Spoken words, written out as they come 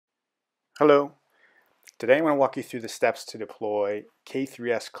Hello. Today I'm going to walk you through the steps to deploy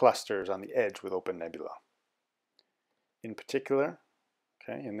K3s clusters on the edge with OpenNebula. In particular,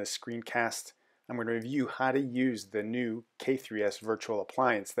 in this screencast, I'm going to review how to use the new K3s virtual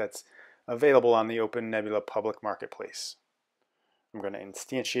appliance that's available on the OpenNebula public marketplace. I'm going to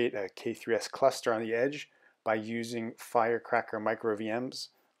instantiate a K3s cluster on the edge by using firecracker micro VMs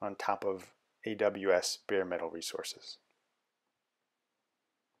on top of AWS bare metal resources.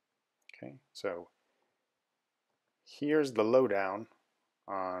 So here's the lowdown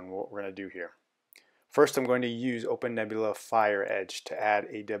on what we're going to do here. First, I'm going to use OpenNebula FireEdge to add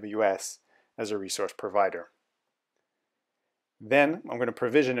AWS as a resource provider. Then I'm going to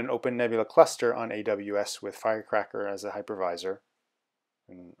provision an OpenNebula cluster on AWS with Firecracker as a hypervisor.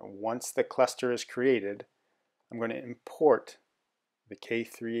 And once the cluster is created, I'm going to import the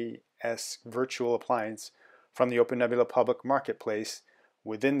K3s virtual appliance from the OpenNebula public marketplace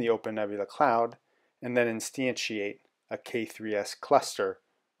within the OpenNebula cloud, and then instantiate a K3s cluster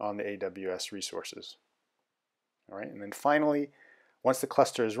on the AWS resources. All right, and then finally, once the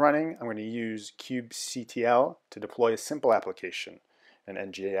cluster is running, I'm going to use kubectl to deploy a simple application, an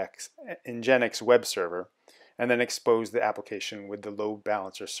nginx web server, and then expose the application with the load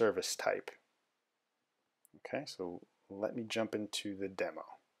balancer service type. Okay, so let me jump into the demo.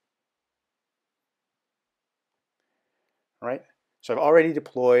 All right. So I've already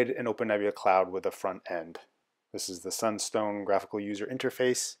deployed an OpenNebula cloud with a front end. This is the Sunstone graphical user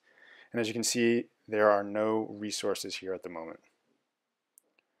interface. And as you can see, there are no resources here at the moment.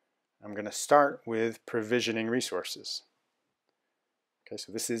 I'm going to start with provisioning resources. Okay,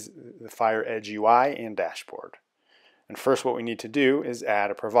 so this is the FireEdge UI and dashboard. And first what we need to do is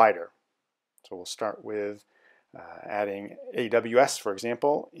add a provider. So we'll start with adding AWS, for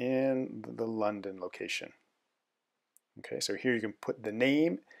example, in the London location. Okay, so here you can put the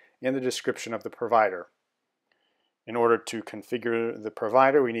name and the description of the provider. In order to configure the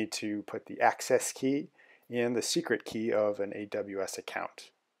provider, we need to put the access key and the secret key of an AWS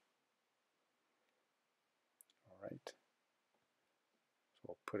account. All right, so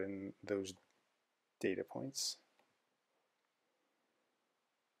we'll put in those data points.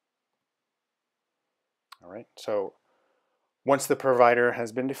 All right, so once the provider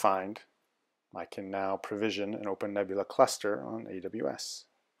has been defined, I can now provision an OpenNebula cluster on AWS.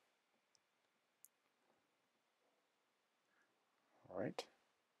 All right.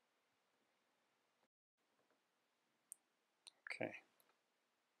 Okay.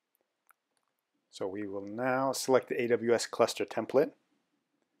 So we will now select the AWS cluster template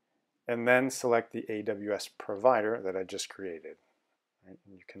and then select the AWS provider that I just created. Right.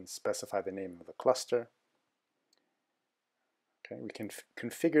 You can specify the name of the cluster. Okay. We can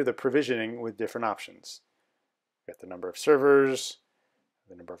configure the provisioning with different options. We've got the number of servers,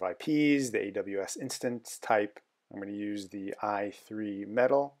 the number of IPs, the AWS instance type. I'm going to use the i3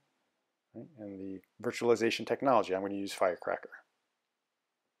 metal, right, and the virtualization technology. I'm going to use Firecracker.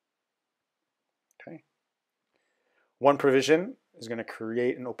 Okay. One provision is going to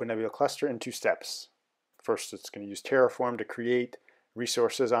create an OpenNebula cluster in 2 steps. First, it's going to use Terraform to create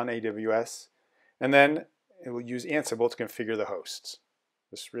resources on AWS, and then it will use Ansible to configure the hosts.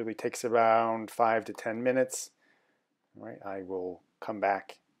 This really takes around 5 to 10 minutes. All right, I will come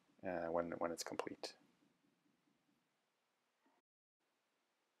back when it's complete.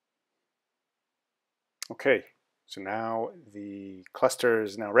 Okay, so now the cluster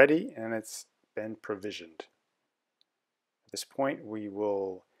is now ready and it's been provisioned. At this point, we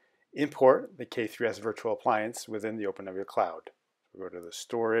will import the K3s virtual appliance within the OpenNebula cloud. So we go to the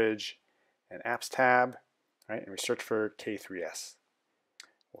Storage and Apps tab, right, and we search for K3s.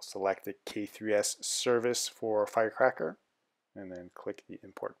 We'll select the K3s service for Firecracker and then click the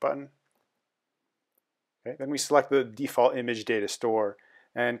Import button. Okay, then we select the default image data store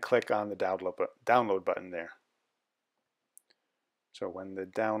and click on the download button there. So when the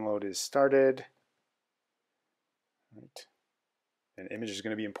download is started, right, an image is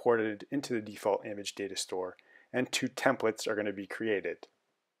going to be imported into the default image data store, and 2 templates are going to be created.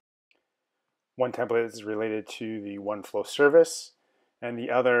 One template is related to the OneFlow service, and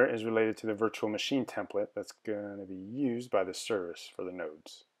the other is related to the virtual machine template that's going to be used by the service for the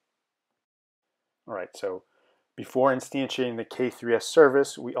nodes. All right, so before instantiating the K3s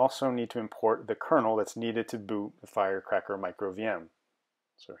service, we also need to import the kernel that's needed to boot the Firecracker micro VM.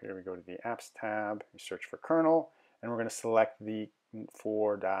 So here we go to the Apps tab, we search for kernel, and we're going to select the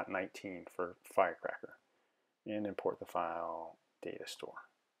 4.19 for Firecracker and import the file data store.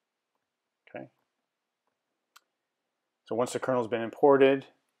 Okay. So once the kernel has been imported,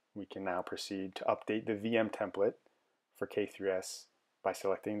 we can now proceed to update the VM template for K3s by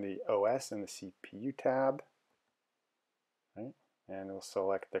selecting the OS and the CPU tab, right? And we'll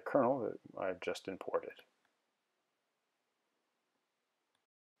select the kernel that I've just imported.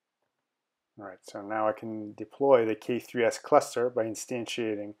 All right, so now I can deploy the K3s cluster by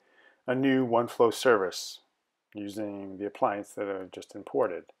instantiating a new OneFlow service using the appliance that I just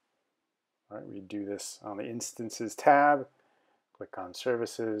imported. All right, we do this on the Instances tab, click on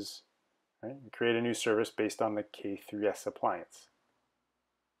Services, right, and create a new service based on the K3s appliance.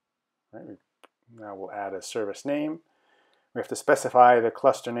 Right, now we'll add a service name. We have to specify the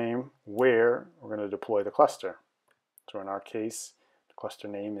cluster name where we're going to deploy the cluster. So in our case, the cluster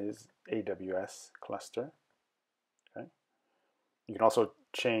name is AWS cluster. Okay. You can also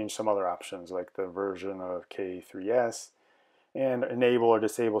change some other options like the version of K3s and enable or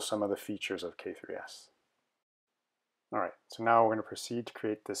disable some of the features of K3s. All right, so now we're going to proceed to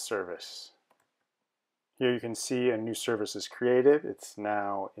create this service. Here you can see a new service is created. It's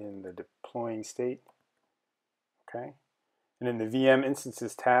now in the deploying state. Okay. And in the VM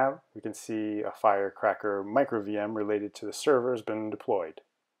Instances tab, we can see a firecracker micro VM related to the server has been deployed.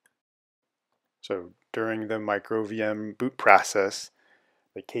 So during the micro VM boot process,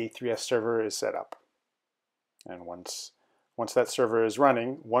 the K3s server is set up. And once that server is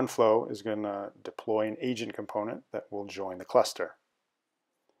running, OneFlow is going to deploy an agent component that will join the cluster.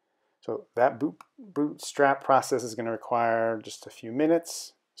 So that bootstrap process is going to require just a few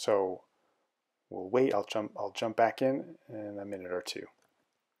minutes. So we'll wait. I'll jump back in a minute or two.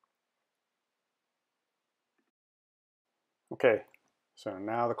 Okay, so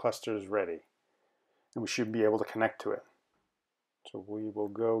now the cluster is ready, and we should be able to connect to it. So we will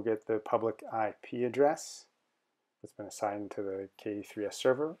go get the public IP address that's been assigned to the K3s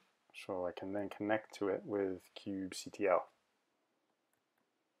server, so I can then connect to it with kubectl.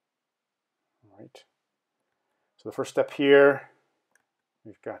 All right. So the first step here,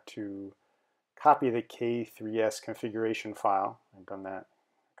 we've got to copy the K3s configuration file. I've done that,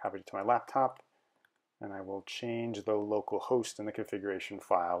 copied it to my laptop, and I will change the local host in the configuration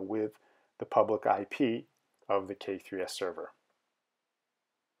file with the public IP of the K3s server.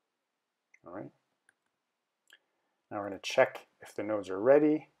 All right. Now we're going to check if the nodes are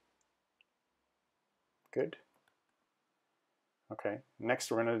ready. Good. Okay,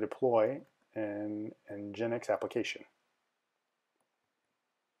 next we're going to deploy an nginx application.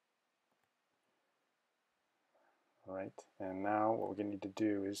 All right, and now what we're going to need to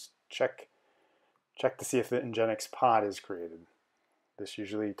do is check to see if the nginx pod is created. This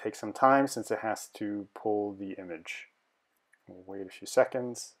usually takes some time since it has to pull the image. We'll wait a few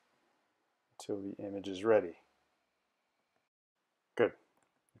seconds until the image is ready. Good.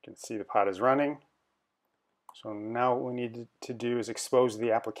 You can see the pod is running. So now what we need to do is expose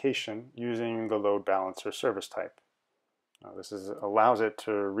the application using the load balancer service type. Now this allows it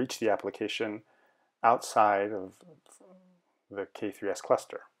to reach the application outside of the K3s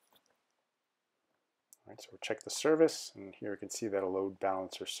cluster. All right, so we'll check the service, and here we can see that a load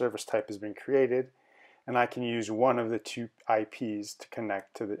balancer service type has been created, and I can use one of the two IPs to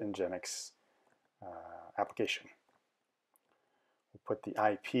connect to the nginx application. We'll put the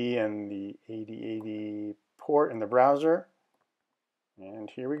IP and the 8080 port in the browser, and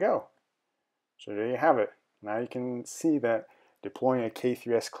here we go. So there you have it. Now you can see that deploying a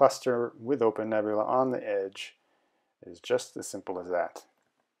K3s cluster with OpenNebula on the edge is just as simple as that.